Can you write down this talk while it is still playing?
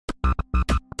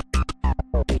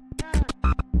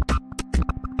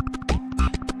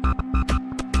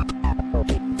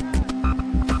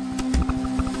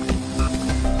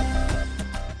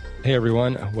Hey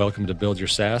everyone, welcome to Build Your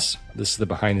SaaS. This is the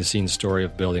behind-the-scenes story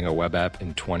of building a web app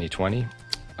in 2020.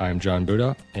 I'm John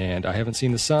Buda, and I haven't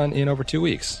seen the sun in over 2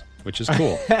 weeks, which is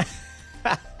cool.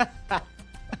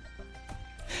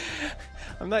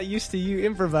 I'm not used to you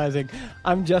improvising.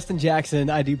 I'm Justin Jackson.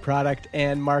 I do product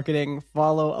and marketing.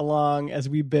 Follow along as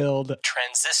we build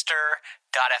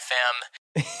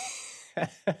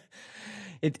Transistor.fm.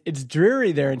 It's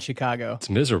dreary there in Chicago. It's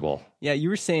miserable. Yeah, you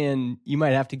were saying you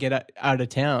might have to get out of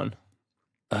town.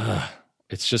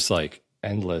 It's just like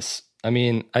endless. I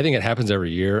mean, I think it happens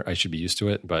every year. I should be used to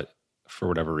it, but for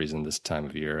whatever reason, this time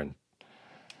of year and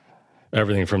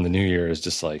everything from the new year is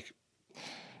just like,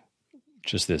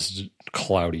 just this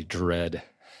cloudy dread.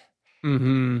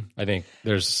 Mm-hmm. I think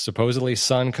there's supposedly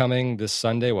sun coming this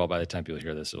Sunday. Well, by the time people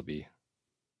hear this, it'll be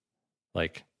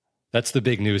like, that's the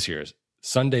big news here.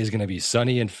 Sunday's going to be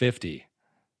sunny and 50.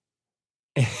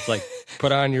 It's like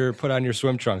put on your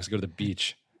swim trunks, go to the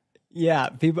beach. Yeah,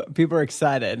 people are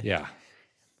excited. Yeah.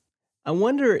 I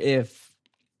wonder if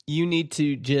you need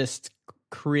to just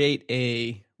create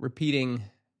a repeating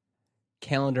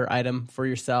calendar item for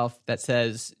yourself that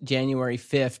says January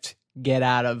 5th, get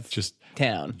out of just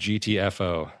town.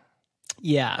 GTFO.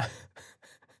 Yeah.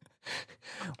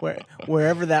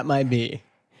 Wherever that might be.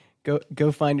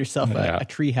 Go find yourself a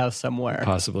tree house somewhere.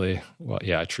 Possibly. Well,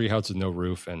 yeah, a tree house with no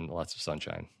roof and lots of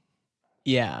sunshine.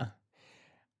 Yeah.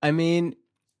 I mean,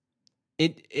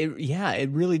 it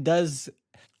really does.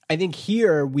 I think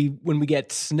here when we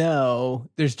get snow,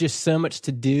 there's just so much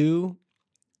to do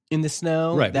in the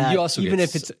snow. Right. That you also even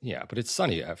if it's but it's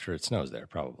sunny after it snows there,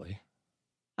 probably.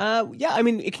 Yeah, I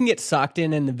mean, it can get socked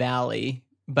in the valley,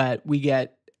 but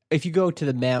if you go to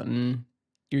the mountain,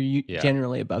 you're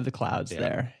generally above the clouds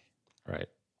there. Right.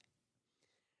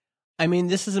 I mean,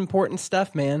 this is important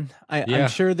stuff, man. I'm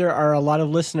sure there are a lot of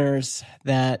listeners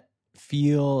that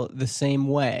feel the same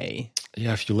way.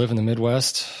 Yeah, if you live in the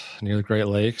Midwest near the Great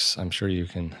Lakes, I'm sure you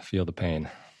can feel the pain.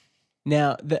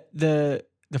 Now, the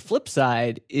flip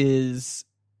side is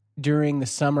during the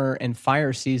summer and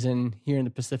fire season here in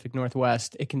the Pacific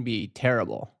Northwest, it can be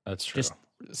terrible. That's true. Just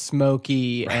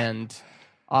smoky and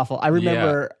awful. I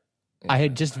remember I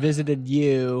had just visited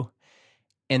you,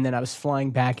 and then I was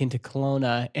flying back into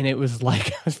Kelowna, and it was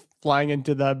like I was flying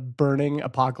into the burning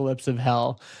apocalypse of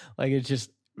hell. Like, it's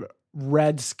just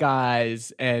red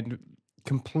skies and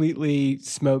completely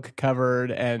smoke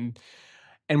covered, and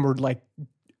we're like,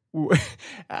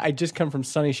 I just come from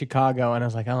sunny Chicago, and I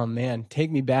was like, oh man, take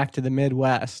me back to the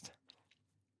Midwest.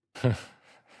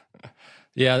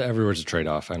 Yeah, everywhere's a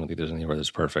trade-off. I don't think there's anywhere that's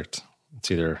perfect.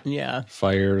 It's either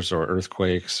fires or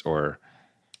earthquakes or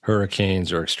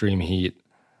hurricanes or extreme heat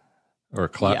or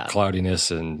cloudiness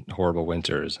and horrible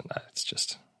winters, and it's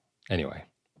just anyway.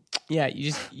 Yeah,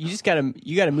 you just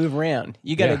gotta move around.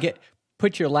 You gotta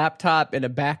put your laptop in a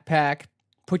backpack,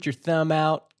 put your thumb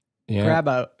out, grab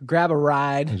a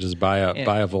ride, and just buy a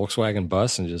Volkswagen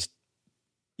bus and just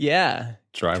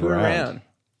drive around.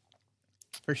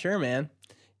 For sure, man.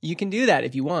 You can do that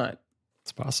if you want.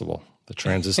 It's possible. The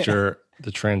transistor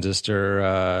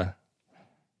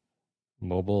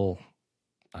mobile.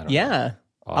 I don't know.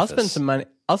 Office. I'll spend some money.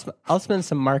 I'll spend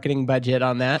some marketing budget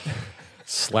on that.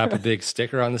 Slap a big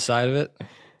sticker on the side of it.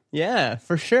 Yeah,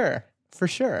 for sure.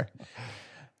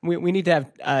 We need to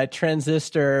have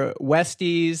transistor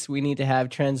Westies. We need to have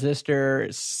transistor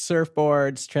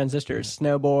surfboards, transistor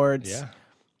snowboards.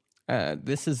 Yeah.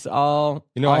 This is all.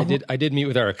 I did meet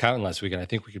with our accountant last week, and I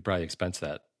think we could probably expense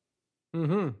that.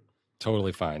 Mm-hmm.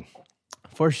 Totally fine.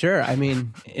 For sure. I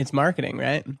mean, it's marketing,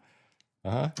 right?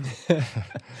 Uh-huh.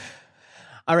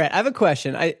 All right, I have a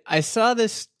question. I saw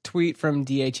this tweet from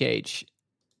DHH,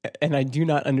 and I do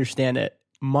not understand it.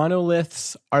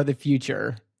 Monoliths are the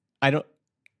future.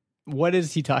 What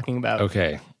is he talking about?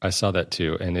 Okay, I saw that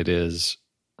too, and it is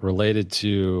related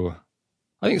to,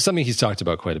 I think, something he's talked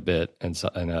about quite a bit in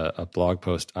a blog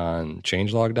post on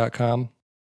changelog.com.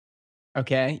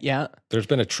 Okay, yeah. There's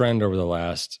been a trend over the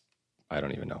last, I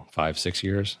don't even know, 5-6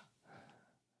 years.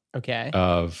 Okay.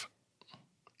 Of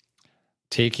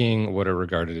taking what are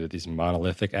regarded as these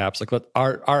monolithic apps. Like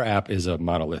our app is a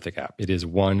monolithic app. It is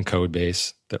one code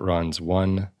base that runs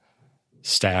one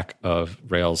stack of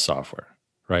Rails software,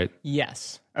 right?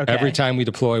 Yes. Okay. Every time we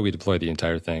deploy the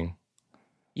entire thing.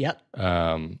 Yep.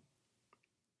 So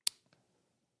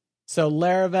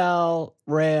Laravel,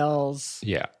 Rails.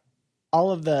 Yeah.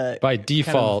 All of the by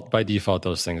default,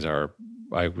 those things are,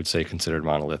 I would say, considered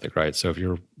monolithic, right? So if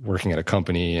you're working at a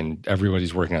company and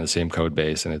everybody's working on the same code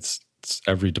base, and it's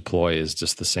every deploy is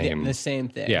just the same. The same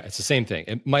thing. Yeah, it's the same thing.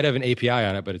 It might have an API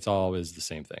on it, but it's always the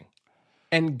same thing.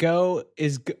 And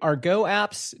are Go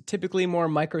apps typically more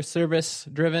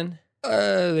microservice driven?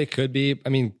 They could be. I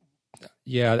mean,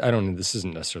 yeah, I don't know. This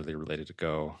isn't necessarily related to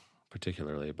Go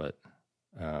particularly, but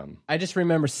I just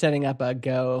remember setting up a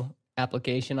Go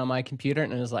application on my computer,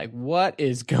 and it was like, what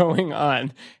is going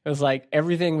on? It was like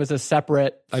everything was a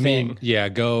separate thing. I mean, yeah,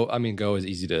 Go is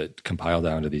easy to compile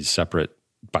down to these separate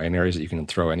binaries that you can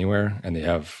throw anywhere, and they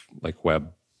have like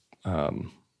web,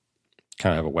 kind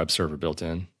of have a web server built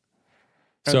in.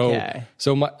 So, Okay.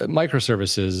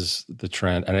 Microservices, the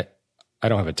trend, and I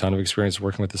don't have a ton of experience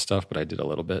working with this stuff, but I did a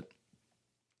little bit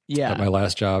Yeah. at my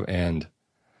last job. And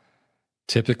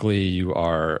typically you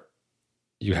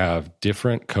have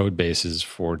different code bases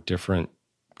for different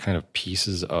kind of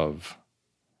pieces of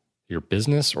your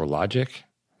business or logic.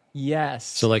 Yes.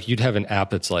 So like you'd have an app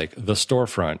that's like the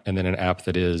storefront, and then an app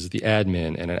that is the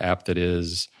admin, and an app that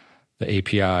is the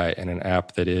API, and an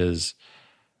app that is,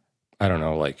 I don't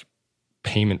know, like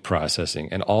payment processing.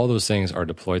 And all those things are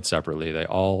deployed separately. They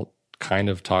all kind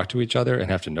of talk to each other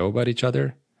and have to know about each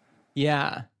other.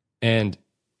 Yeah. And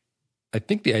I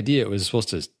think the idea was supposed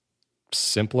to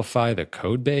simplify the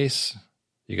code base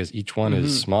because each one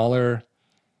is smaller.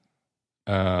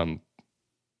 But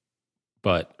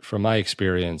from my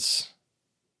experience,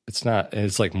 it's not.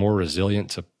 It's like more resilient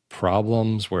to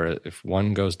problems where if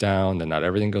one goes down, then not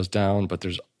everything goes down. But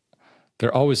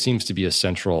there always seems to be a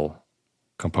central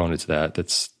component to that.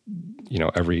 That's,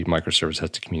 every microservice has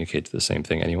to communicate to the same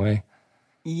thing anyway.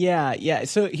 Yeah.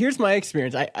 So here's my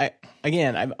experience.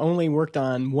 I've only worked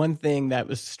on one thing that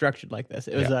was structured like this.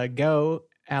 It was a Go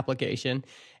application,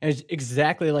 and it's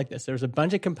exactly like this. There was a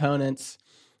bunch of components.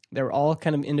 They were all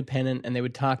kind of independent, and they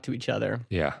would talk to each other.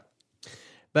 Yeah.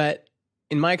 But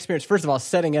in my experience, first of all,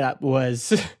 setting it up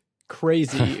was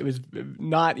crazy. It was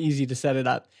not easy to set it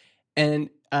up. And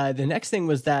the next thing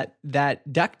was that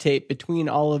duct tape between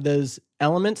all of those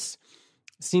elements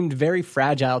seemed very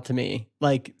fragile to me.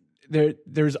 Like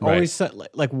there's always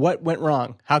like what went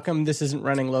wrong? How come this isn't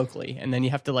running locally? And then you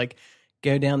have to like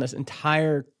go down this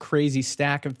entire crazy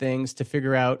stack of things to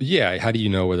figure out. Yeah. How do you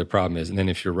know where the problem is? And then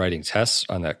if you're writing tests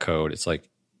on that code, it's like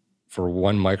for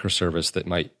one microservice that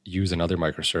might use another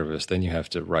microservice, then you have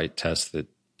to write tests that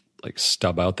like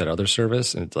stub out that other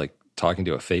service, and it's like talking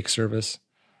to a fake service.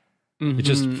 It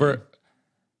just so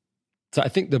I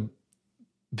think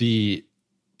the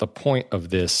point of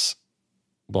this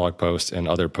blog post and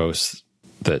other posts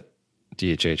that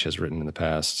DHH has written in the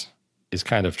past is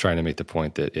kind of trying to make the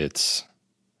point that it's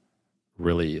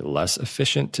really less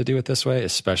efficient to do it this way,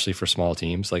 especially for small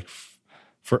teams. Like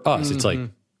for us, it's like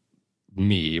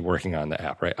me working on the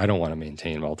app, right? I don't want to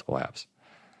maintain multiple apps.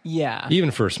 Yeah.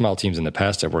 Even for small teams in the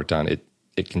past I've worked on,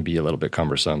 it can be a little bit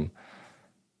cumbersome.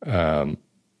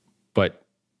 But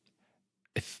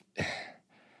I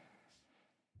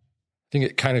think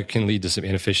it kind of can lead to some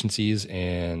inefficiencies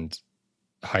and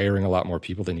hiring a lot more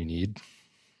people than you need.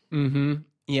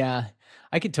 Yeah,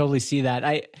 I could totally see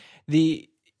that.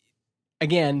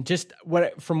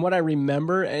 From what I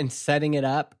remember and setting it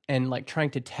up and like trying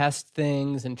to test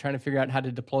things and trying to figure out how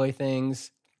to deploy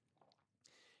things,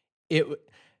 it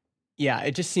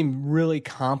just seemed really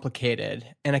complicated.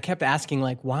 And I kept asking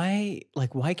why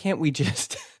can't we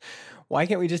just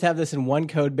have this in one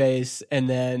code base? And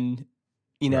then,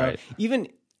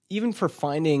 even for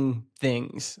finding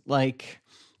things, like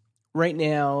right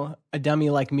now, a dummy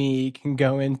like me can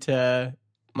go into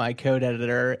my code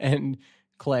editor and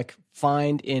click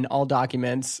find in all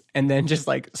documents and then just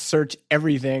like search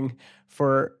everything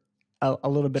for a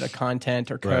little bit of content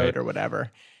or code or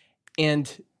whatever.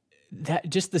 And that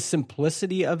just the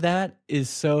simplicity of that is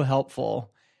so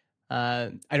helpful.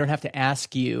 I don't have to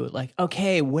ask you like,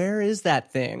 okay, where is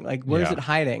that thing? Like, where is it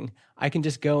hiding? I can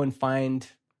just go and find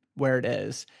where it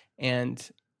is, and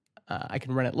I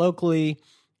can run it locally.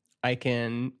 I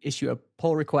can issue a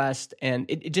pull request, and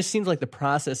it just seems like the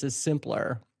process is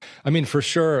simpler. I mean, for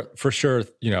sure,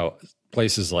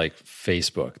 places like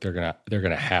Facebook, they're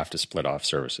gonna have to split off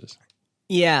services.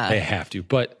 Yeah, they have to.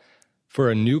 But for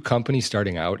a new company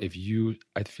starting out, I feel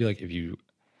like if you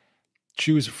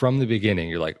choose from the beginning,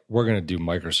 you're like, we're gonna do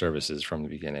microservices from the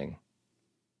beginning.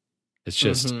 It's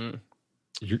just,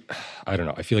 I don't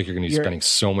know. I feel like you're gonna be spending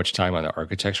so much time on the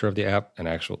architecture of the app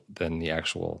than the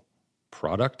actual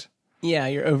product. Yeah,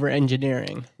 you're over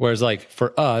engineering. Whereas like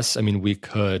for us, I mean,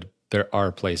 there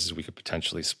are places we could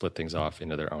potentially split things off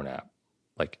into their own app.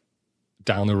 Like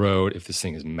down the road, if this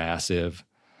thing is massive,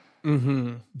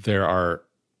 there are,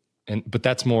 but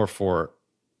that'd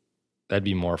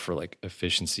be more for like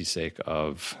efficiency's sake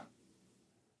of,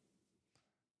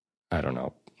 I don't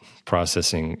know,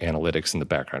 processing analytics in the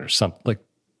background or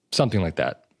something like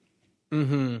that.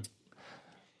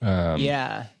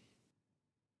 Yeah.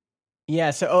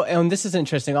 Yeah. So, and this is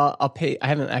interesting. I'll pay. I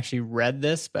haven't actually read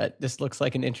this, but this looks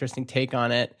like an interesting take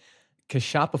on it because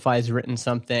Shopify has written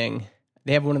something.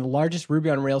 They have one of the largest Ruby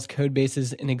on Rails code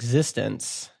bases in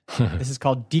existence. This is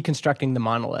called Deconstructing the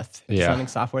Monolith, designing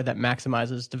software that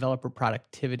maximizes developer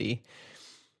productivity.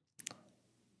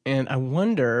 And I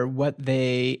wonder what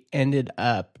they ended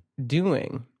up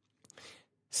doing.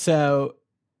 So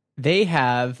they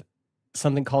have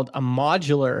something called a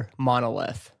modular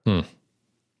monolith.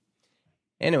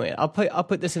 Anyway, I'll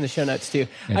put this in the show notes too.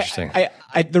 Interesting.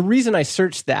 I the reason I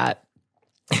searched that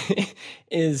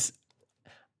is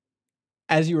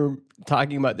as you were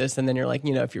talking about this, and then you're like,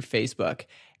 if you're Facebook,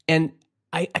 and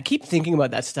I keep thinking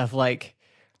about that stuff, like,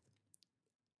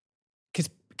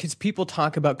 because people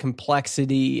talk about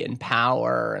complexity and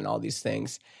power and all these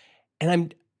things,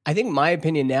 and I think my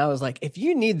opinion now is like, if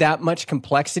you need that much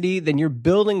complexity, then you're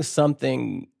building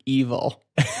something evil.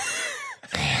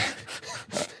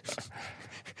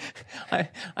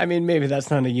 I mean, maybe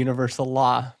that's not a universal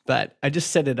law, but I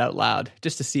just said it out loud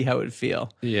just to see how it would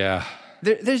feel. Yeah.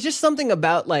 There's just something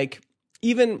about, like,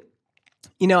 even,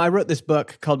 I wrote this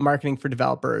book called Marketing for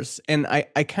Developers, and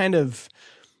I kind of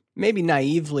maybe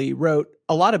naively wrote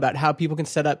a lot about how people can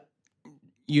set up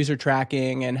user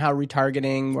tracking and how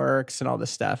retargeting works and all this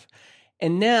stuff.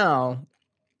 And now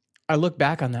I look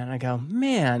back on that and I go,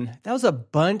 man, that was a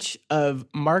bunch of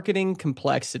marketing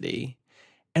complexity.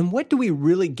 And what do we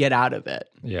really get out of it?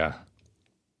 Yeah.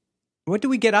 What do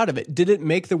we get out of it? Did it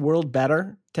make the world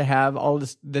better to have all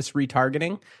this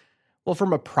retargeting? Well,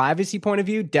 from a privacy point of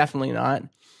view, definitely not.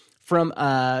 From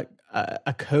a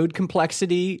code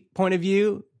complexity point of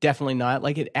view, definitely not.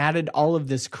 Like, it added all of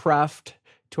this cruft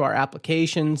to our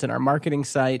applications and our marketing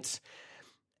sites.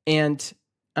 And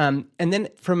then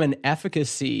from an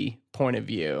efficacy point of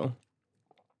view,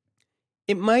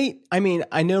 it might, I mean,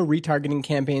 I know retargeting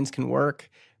campaigns can work,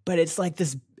 but it's like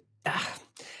this,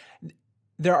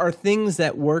 there are things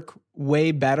that work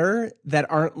way better that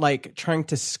aren't like trying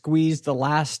to squeeze the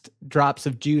last drops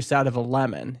of juice out of a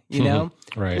lemon, you know?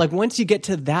 Right. Like, once you get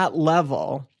to that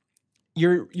level,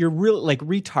 you're really, like,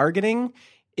 retargeting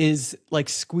is like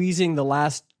squeezing the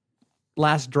last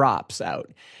drops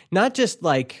out. Not just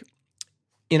like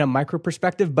in a micro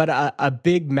perspective, but a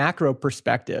big macro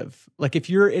perspective. Like, if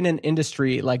you're in an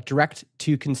industry like direct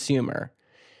to consumer,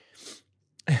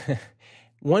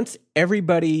 once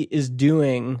everybody is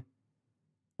doing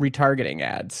retargeting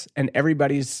ads and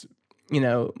everybody's,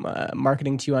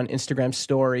 marketing to you on Instagram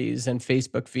stories and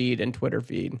Facebook feed and Twitter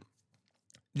feed,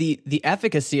 the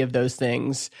efficacy of those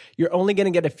things, you're only going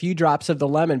to get a few drops of the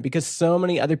lemon because so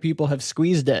many other people have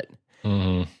squeezed it.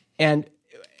 Mm-hmm.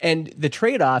 And the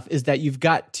trade-off is that you've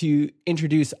got to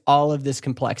introduce all of this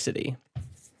complexity.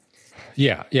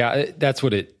 Yeah. That's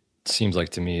what it seems like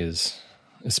to me, is,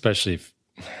 especially if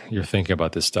you're thinking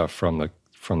about this stuff from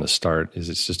the start, is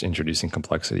it's just introducing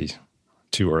complexity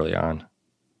too early on.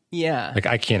 Yeah. Like,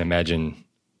 I can't imagine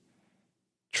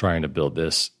trying to build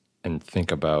this and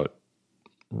think about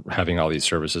having all these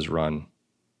services run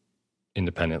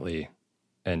independently.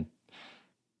 And,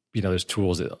 there's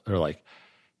tools that are like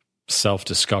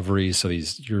self-discovery. So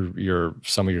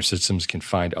some of your systems can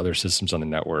find other systems on the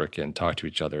network and talk to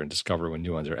each other and discover when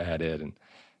new ones are added. And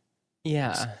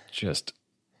yeah, it's just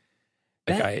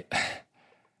like,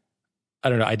 I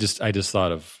don't know. I just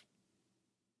thought of,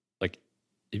 like,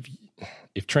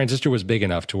 if Transistor was big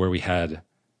enough to where we had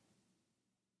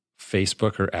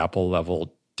Facebook or Apple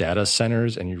level data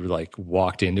centers, and you like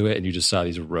walked into it and you just saw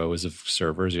these rows of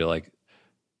servers, you're like,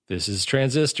 this is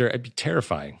Transistor. It'd be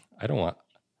terrifying. I don't want,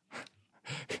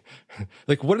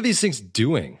 like, what are these things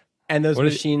doing? And those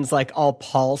machines like all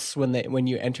pulse when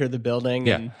you enter the building.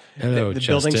 Yeah. And the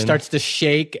building starts to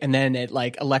shake, and then it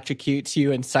like electrocutes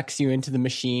you and sucks you into the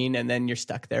machine, and then you're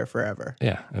stuck there forever.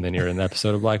 Yeah. And then you're in the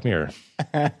episode of Black Mirror.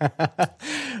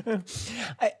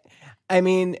 I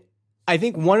mean, I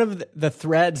think one of the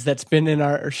threads that's been in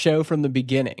our show from the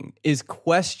beginning is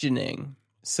questioning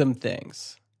some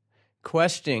things.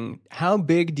 Questioning, how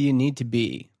big do you need to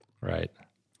be? Right.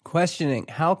 Questioning,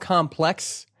 how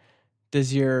complex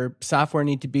does your software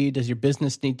need to be? Does your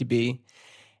business need to be?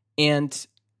 And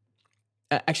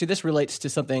actually, this relates to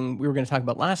something we were going to talk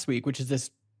about last week, which is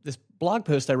this blog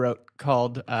post I wrote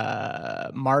called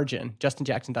Margin,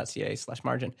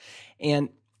 justinjackson.ca/margin. And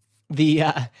the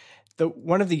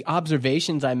one of the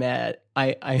observations I made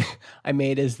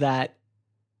is that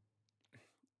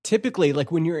typically,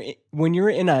 like, when you're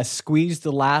in a squeeze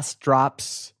the last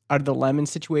drops out of the lemon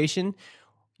situation,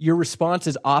 your response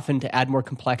is often to add more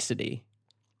complexity,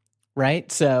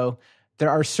 right? So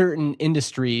there are certain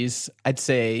industries, I'd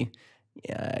say,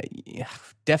 yeah,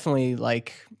 definitely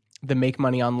like the make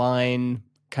money online,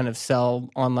 kind of sell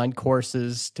online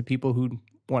courses to people who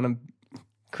want to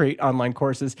create online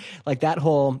courses. Like that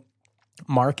whole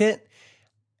market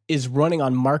is running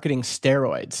on marketing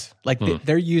steroids. Like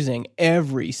they're using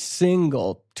every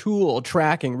single tool,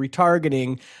 tracking,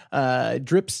 retargeting,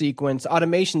 drip sequence,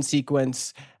 automation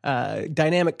sequence,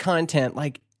 dynamic content.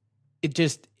 Like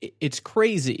it's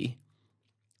crazy.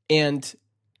 And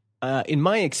in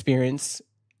my experience,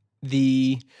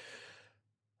 there's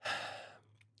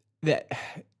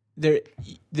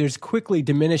quickly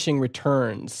diminishing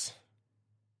returns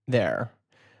there.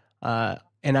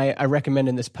 And I recommend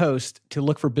in this post to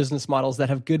look for business models that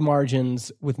have good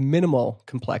margins with minimal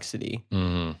complexity.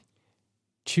 Mm-hmm.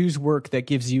 Choose work that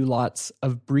gives you lots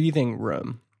of breathing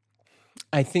room.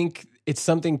 I think it's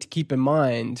something to keep in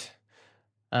mind.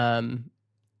 Another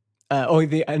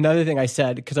thing I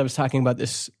said, because I was talking about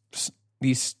these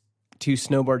two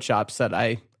snowboard shops that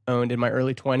I owned in my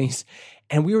early 20s,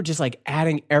 and we were just like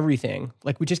adding everything.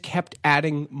 Like we just kept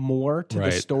adding more to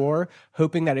the store,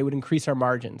 hoping that it would increase our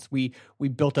margins. We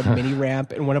built a mini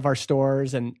ramp in one of our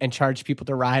stores and charged people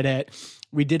to ride it.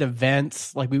 We did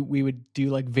events, like we would do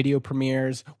like video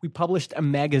premieres. We published a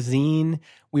magazine.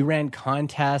 We ran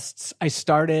contests. I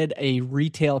started a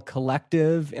retail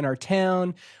collective in our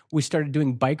town. We started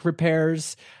doing bike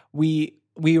repairs. We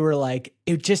were like,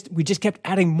 we just kept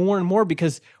adding more and more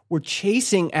because we're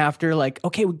chasing after like,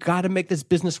 okay, we got to make this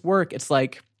business work. It's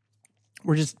like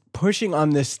we're just pushing on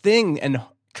this thing and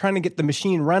trying to get the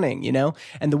machine running, you know?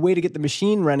 And the way to get the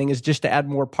machine running is just to add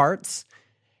more parts.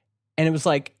 And it was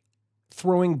like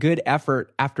throwing good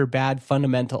effort after bad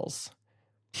fundamentals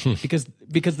because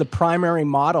the primary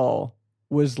model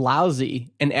was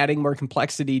lousy and adding more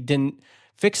complexity didn't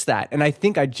fix that. And I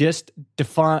think I just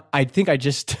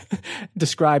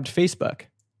described Facebook.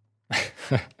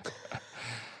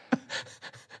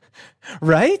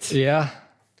 Right? Yeah.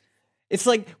 It's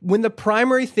like when the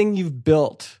primary thing you've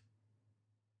built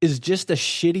is just a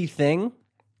shitty thing,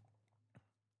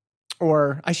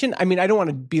 or I don't want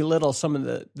to belittle some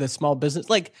of the small business.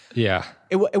 Like, yeah,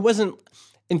 it wasn't,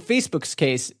 in Facebook's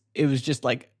case, it was just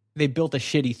like they built a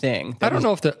shitty thing. I don't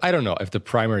know if the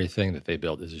primary thing that they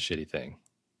built is a shitty thing.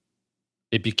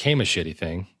 It became a shitty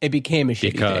thing. It became a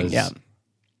shitty thing, yeah.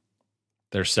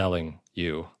 They're selling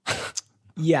you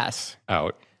yes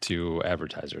out to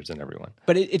advertisers and everyone.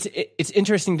 But it's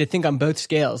interesting to think on both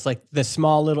scales. Like the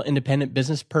small little independent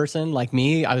business person like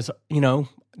me, I was,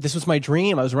 this was my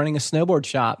dream. I was running a snowboard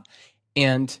shop,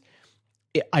 and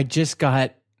I just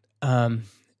got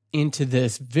into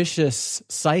this vicious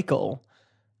cycle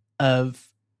of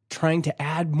trying to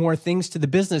add more things to the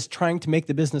business, trying to make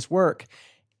the business work.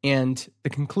 And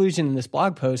the conclusion in this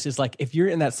blog post is like, if you're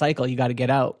in that cycle, you got to get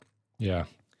out. Yeah.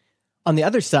 On the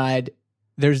other side,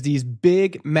 there's these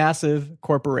big, massive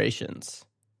corporations,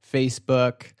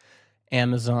 Facebook,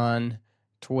 Amazon,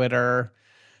 Twitter,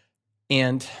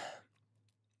 and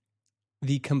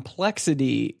the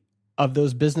complexity of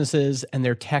those businesses and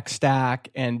their tech stack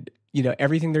and,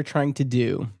 everything they're trying to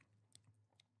do.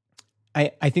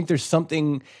 I think there's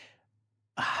something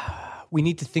we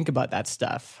need to think about that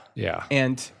stuff. Yeah.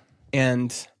 And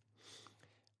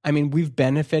I mean, we've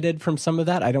benefited from some of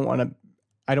that. I don't want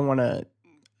to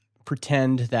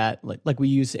pretend that like we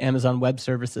use Amazon Web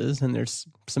Services and there's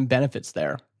some benefits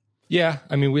there. Yeah.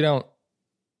 I mean, we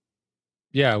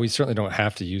certainly don't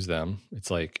have to use them.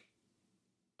 It's like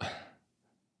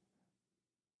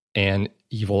an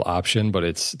evil option, but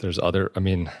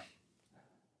the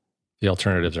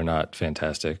alternatives are not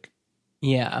fantastic.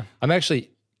 Yeah. I'm actually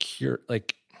I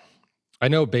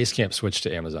know Basecamp switched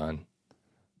to Amazon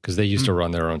because they used to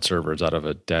run their own servers out of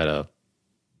a data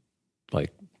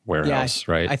warehouse,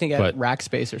 right? I think at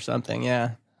Rackspace or something.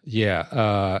 Yeah.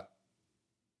 Yeah.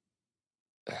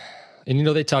 And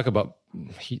they talk about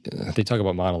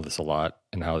monoliths a lot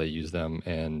and how they use them,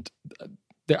 and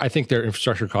I think their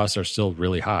infrastructure costs are still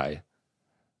really high.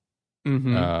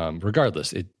 Mm-hmm.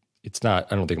 Regardless, it's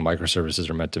not. I don't think microservices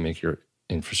are meant to make your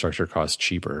infrastructure costs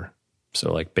cheaper.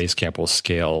 So like Basecamp will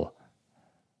scale.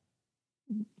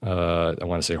 I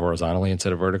want to say horizontally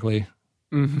instead of vertically.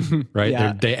 Mm-hmm. Right?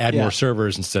 Yeah. They add more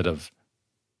servers instead of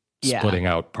splitting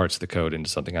out parts of the code into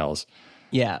something else.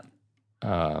 Yeah.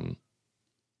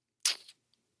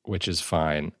 Which is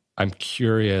fine. I'm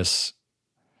curious.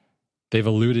 They've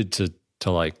alluded to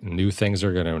like new things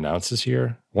they're going to announce this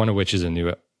year. One of which is a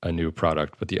new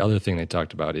product, but the other thing they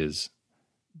talked about is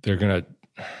they're going to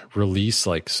release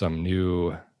like some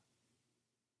new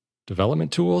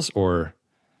development tools, or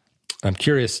I'm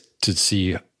curious to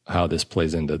see how this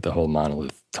plays into the whole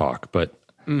monolith talk. But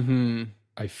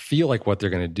I feel like what they're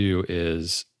going to do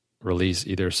is release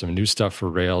either some new stuff for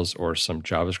Rails or some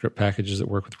JavaScript packages that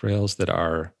work with Rails that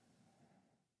are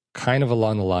kind of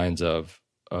along the lines of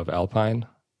Alpine,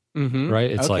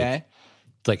 right? It's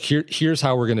like here's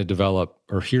how we're going to develop,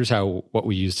 or here's how what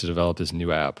we use to develop this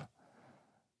new app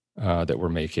that we're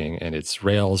making, and it's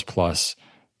Rails plus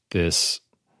this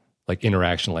like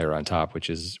interaction layer on top, which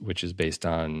is based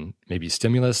on maybe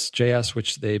Stimulus JS,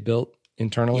 which they built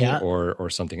internally, or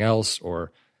something else.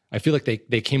 Or I feel like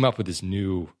they came up with this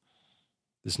new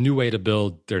way to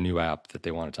build their new app that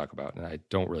they want to talk about, and I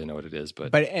don't really know what it is.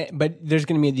 But there's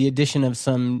going to be the addition of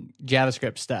some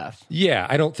JavaScript stuff. Yeah,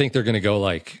 I don't think they're going to go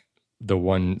like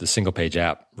the single page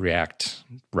app React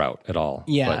route at all.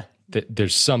 Yeah, but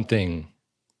there's something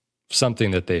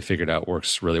that they figured out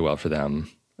works really well for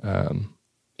them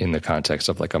in the context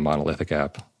of like a monolithic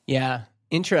app. Yeah,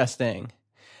 interesting.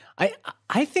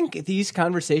 I think these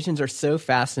conversations are so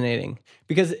fascinating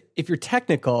because if you're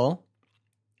technical,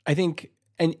 I think.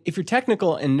 And if you're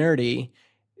technical and nerdy,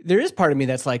 there is part of me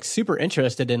that's like super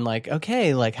interested in like,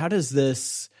 okay, like how does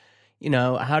this,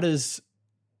 how does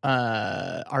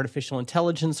artificial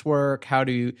intelligence work? How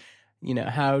can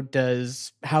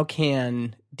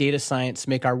data science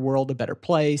make our world a better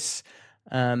place?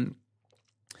 And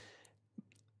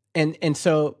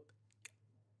so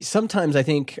sometimes I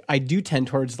think I do tend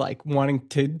towards like wanting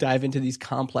to dive into these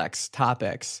complex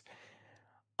topics.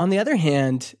 On the other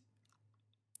hand,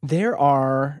 there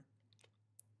are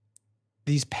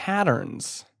these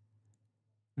patterns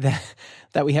that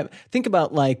we have. Think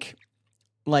about like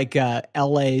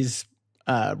LA's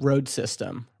road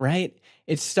system, right?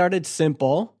 It started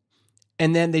simple,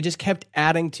 and then they just kept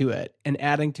adding to it and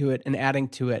adding to it and adding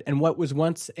to it. And what was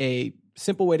once a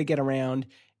simple way to get around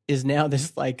is now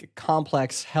this like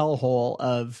complex hellhole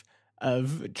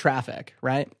of traffic,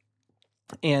 right?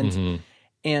 And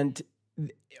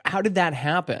how did that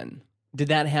happen? Did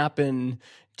that happen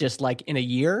just like in a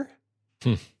year?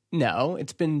 No,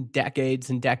 it's been decades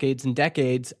and decades and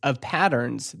decades of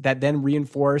patterns that then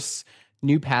reinforce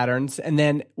new patterns. And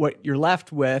then what you're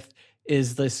left with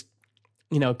is this,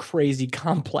 crazy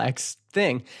complex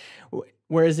thing.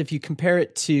 Whereas if you compare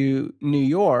it to New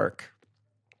York,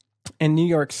 and New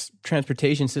York's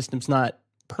transportation system's not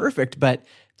perfect, but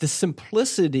the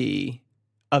simplicity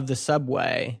of the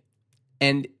subway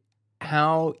and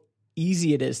how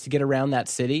easy it is to get around that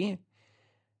city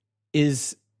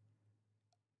is,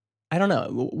 I don't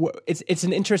know. It's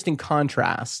an interesting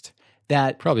contrast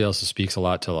that probably also speaks a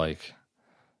lot to like,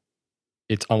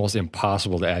 it's almost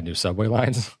impossible to add new subway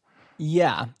lines.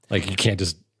 Yeah. Like you can't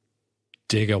just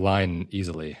dig a line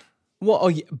easily.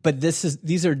 Well, but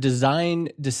these are design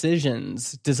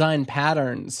decisions, design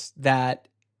patterns that,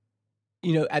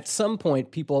 at some point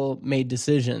people made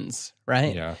decisions,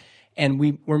 right? Yeah. And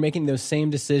we're making those same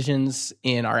decisions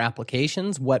in our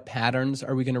applications. What patterns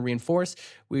are we going to reinforce?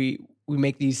 We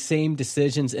make these same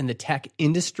decisions in the tech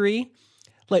industry.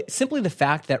 Like simply the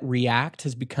fact that React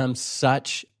has become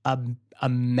such a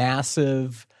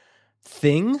massive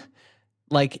thing.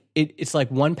 Like it's like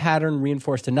one pattern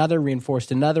reinforced another,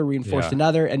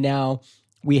 and now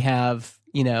we have,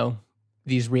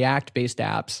 these React-based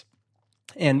apps.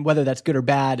 And whether that's good or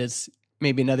bad is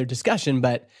maybe another discussion,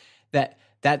 but that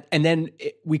and then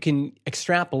we can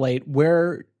extrapolate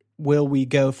where will we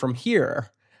go from here,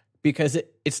 because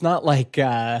it's not like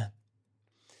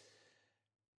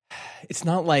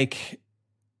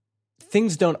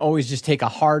things don't always just take a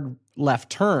hard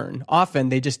left turn. Often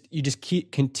you just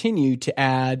continue to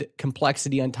add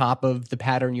complexity on top of the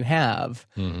pattern you have.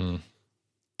 Mm-hmm.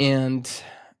 And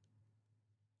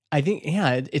I think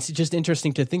it's just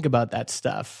interesting to think about that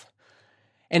stuff.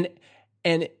 And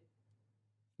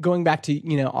going back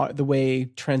to, the way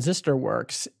Transistor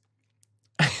works,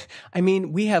 I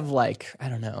mean, we have like, I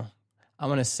don't know, I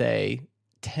want to say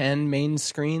 10 main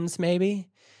screens maybe.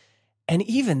 And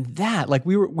even that, like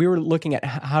we were looking at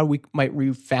how we might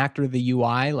refactor the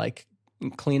UI, like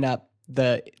clean up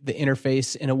the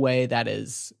interface in a way that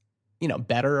is,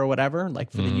 better or whatever,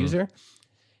 like for the user.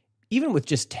 Even with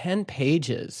just 10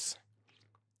 pages,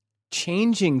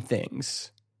 changing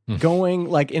things, going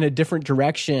like in a different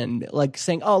direction, like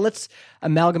saying, oh, let's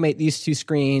amalgamate these two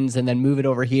screens and then move it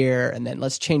over here, and then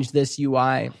let's change this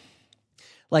UI.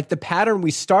 Like the pattern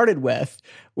we started with,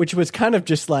 which was kind of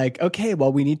just like, okay,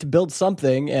 well, we need to build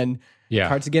something, and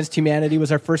Cards Against Humanity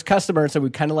was our first customer, so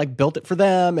we kind of like built it for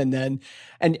them, and then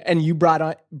and you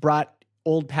brought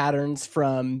old patterns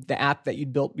from the app that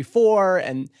you'd built before,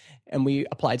 and we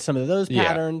applied some of those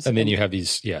patterns. And then you have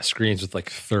these screens with like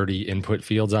 30 input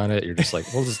fields on it. You're just like,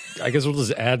 I guess we'll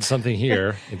just add something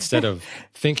here instead of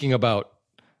thinking about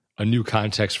a new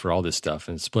context for all this stuff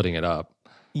and splitting it up.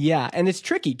 Yeah, and it's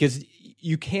tricky because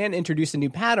you can introduce a new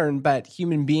pattern, but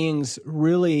human beings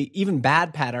really, even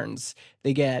bad patterns,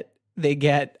 they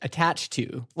get attached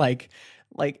to. Like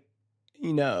like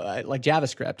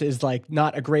JavaScript is like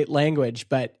not a great language,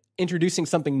 but introducing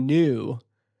something new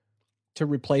to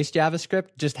replace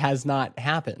JavaScript just has not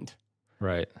happened.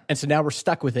 Right. And so now we're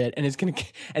stuck with it,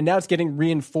 and now it's getting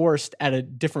reinforced at a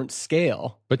different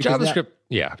scale. But JavaScript,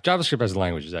 JavaScript as a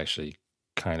language is actually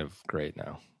kind of great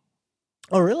now.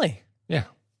 Oh, really? Yeah.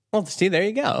 Well, see, there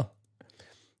you go.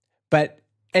 But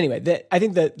anyway, I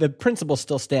think that the principle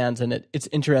still stands, and it's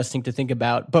interesting to think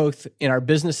about both in our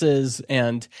businesses,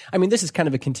 and I mean, this is kind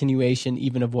of a continuation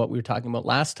even of what we were talking about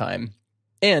last time,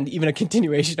 and even a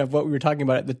continuation of what we were talking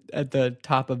about at the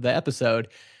top of the episode,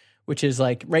 which is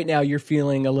like right now you're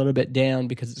feeling a little bit down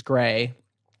because it's gray,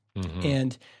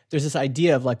 and there's this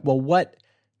idea of like, well, what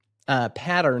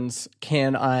patterns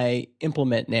can I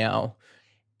implement now?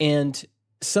 And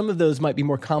some of those might be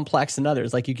more complex than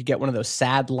others. Like you could get one of those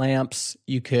sad lamps.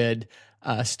 You could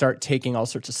start taking all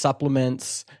sorts of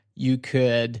supplements. You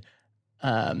could,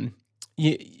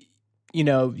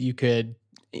 you could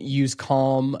use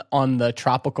Calm on the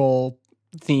tropical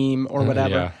theme or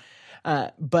whatever.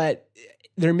 But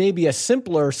there may be a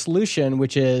simpler solution,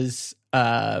 which is,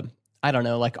 I don't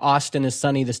know, like Austin is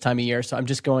sunny this time of year, so I'm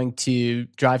just going to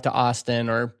drive to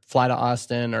Austin or fly to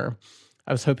Austin, or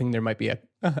I was hoping there might be a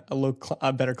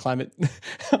better climate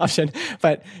option,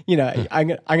 but I'm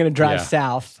going to drive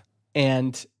south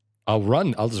and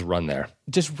I'll just run there.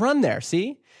 Just run there.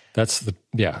 See, that's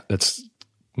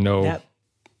no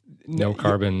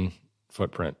carbon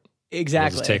footprint. Exactly.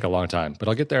 It'll just take a long time, but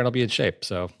I'll get there and I'll be in shape.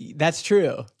 So that's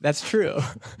true.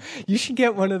 You should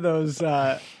get one of those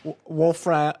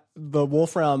Wolfram.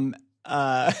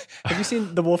 Have you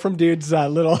seen the Wolfram dude's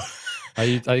little?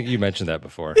 I think you mentioned that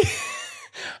before.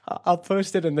 I'll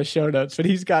post it in the show notes, but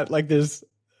he's got like this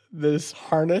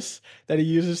harness that he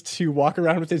uses to walk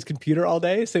around with his computer all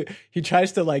day. So he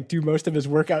tries to like do most of his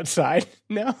work outside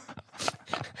now.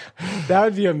 That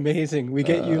would be amazing. We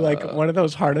get you like one of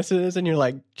those harnesses and you're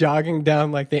like jogging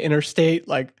down like the interstate,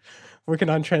 like working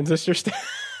on transistor stuff.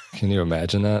 Can you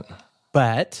imagine that?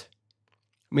 But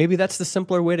maybe that's the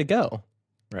simpler way to go.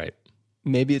 Right.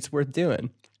 Maybe it's worth doing.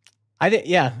 I think,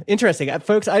 yeah, interesting.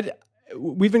 Folks,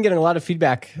 we've been getting a lot of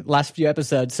feedback last few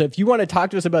episodes. So if you want to talk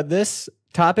to us about this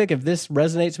topic, if this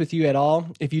resonates with you at all,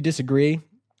 if you disagree,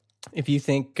 if you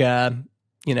think,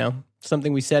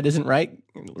 something we said isn't right,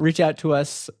 reach out to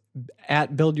us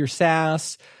at Build Your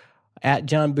SaaS, at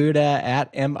John Buddha,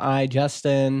 at MI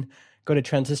Justin. Go to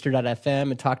transistor.fm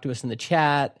and talk to us in the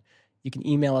chat. You can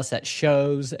email us at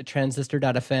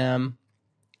shows@transistor.fm.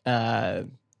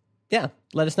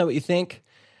 Let us know what you think.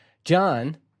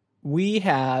 John, we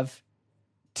have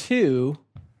 2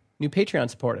 new Patreon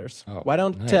supporters. Why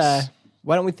don't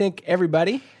we thank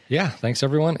everybody? Yeah, thanks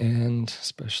everyone, and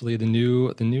especially the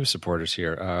new supporters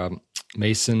here.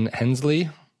 Mason Hensley.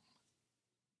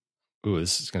 Ooh,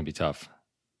 this is going to be tough.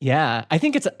 Yeah, I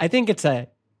think it's a.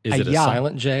 Is it a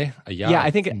silent J? A ya? Yeah, I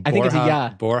think it's a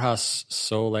ya. Borjas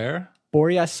Soler.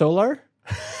 Borja Solar.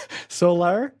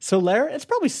 Solar. It's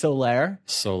probably Solar.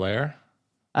 Soler.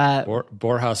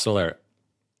 Borja Soler.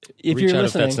 If Reach you're out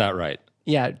listening, if that's not right.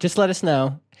 Yeah, just let us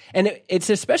know. And it's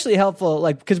especially helpful,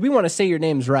 like, because we want to say your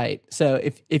names right. So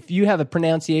if you have a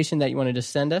pronunciation that you want to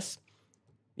just send us,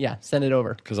 send it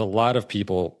over. Because a lot of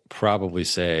people probably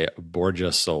say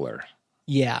Borja Soler.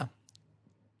 Yeah.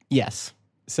 Yes.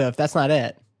 So if that's not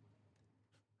it,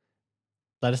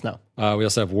 let us know. We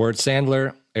also have Ward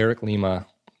Sandler, Eric Lima,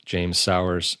 James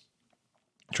Sowers,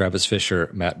 Travis Fisher,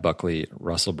 Matt Buckley,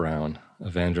 Russell Brown,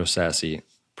 Evandro Sassi,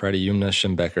 Pradyumna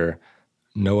Schimbecker,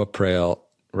 Noah Prail,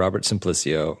 Robert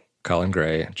Simplicio, Colin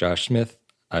Gray, Josh Smith,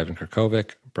 Ivan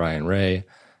Kirkovic, Brian Ray,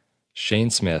 Shane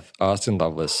Smith, Austin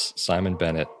Lovelace, Simon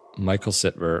Bennett, Michael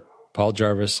Sitver, Paul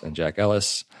Jarvis and Jack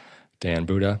Ellis, Dan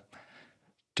Buddha,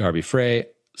 Darby Frey,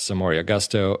 Samori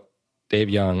Augusto, Dave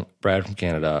Young, Brad from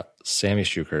Canada, Sammy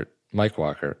Schukert, Mike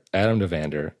Walker, Adam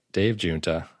Devander, Dave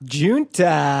Junta,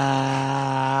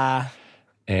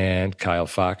 and Kyle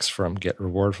Fox from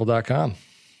GetRewardful.com.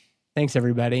 Thanks,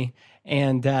 everybody.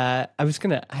 And I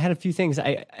had a few things.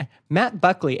 Matt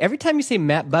Buckley. Every time you say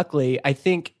Matt Buckley, I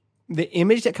think the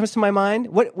image that comes to my mind.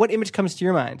 What image comes to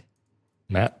your mind?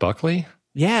 Matt Buckley?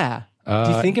 Yeah. Do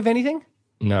you think of anything?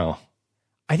 No.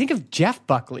 I think of Jeff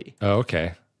Buckley. Oh,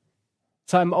 okay.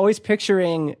 So I'm always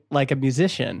picturing like a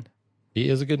musician. He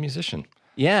is a good musician.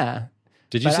 Yeah.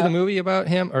 Did you see the movie about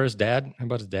him or his dad?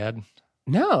 About his dad?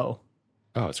 No.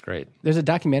 Oh, it's great. There's a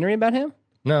documentary about him?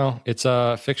 No, it's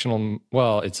a fictional.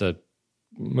 Well, it's a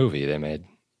movie they made.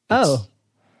 Oh.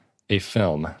 A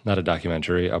film, not a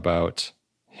documentary, about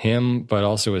him, but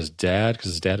also his dad,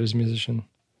 because his dad was a musician.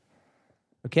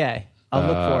 Okay. I'll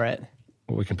look for it.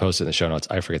 We can post it in the show notes.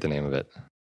 I forget the name of it.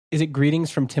 Is it Greetings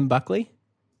from Tim Buckley?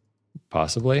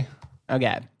 Possibly.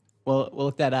 Okay. We'll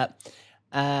look that up.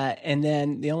 And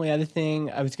then the only other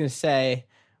thing I was going to say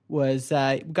was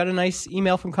we got a nice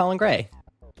email from Colin Gray.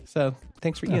 So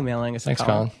thanks for emailing us. Thanks,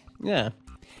 Colin. Yeah.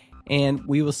 And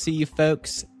we will see you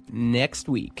folks next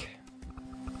week.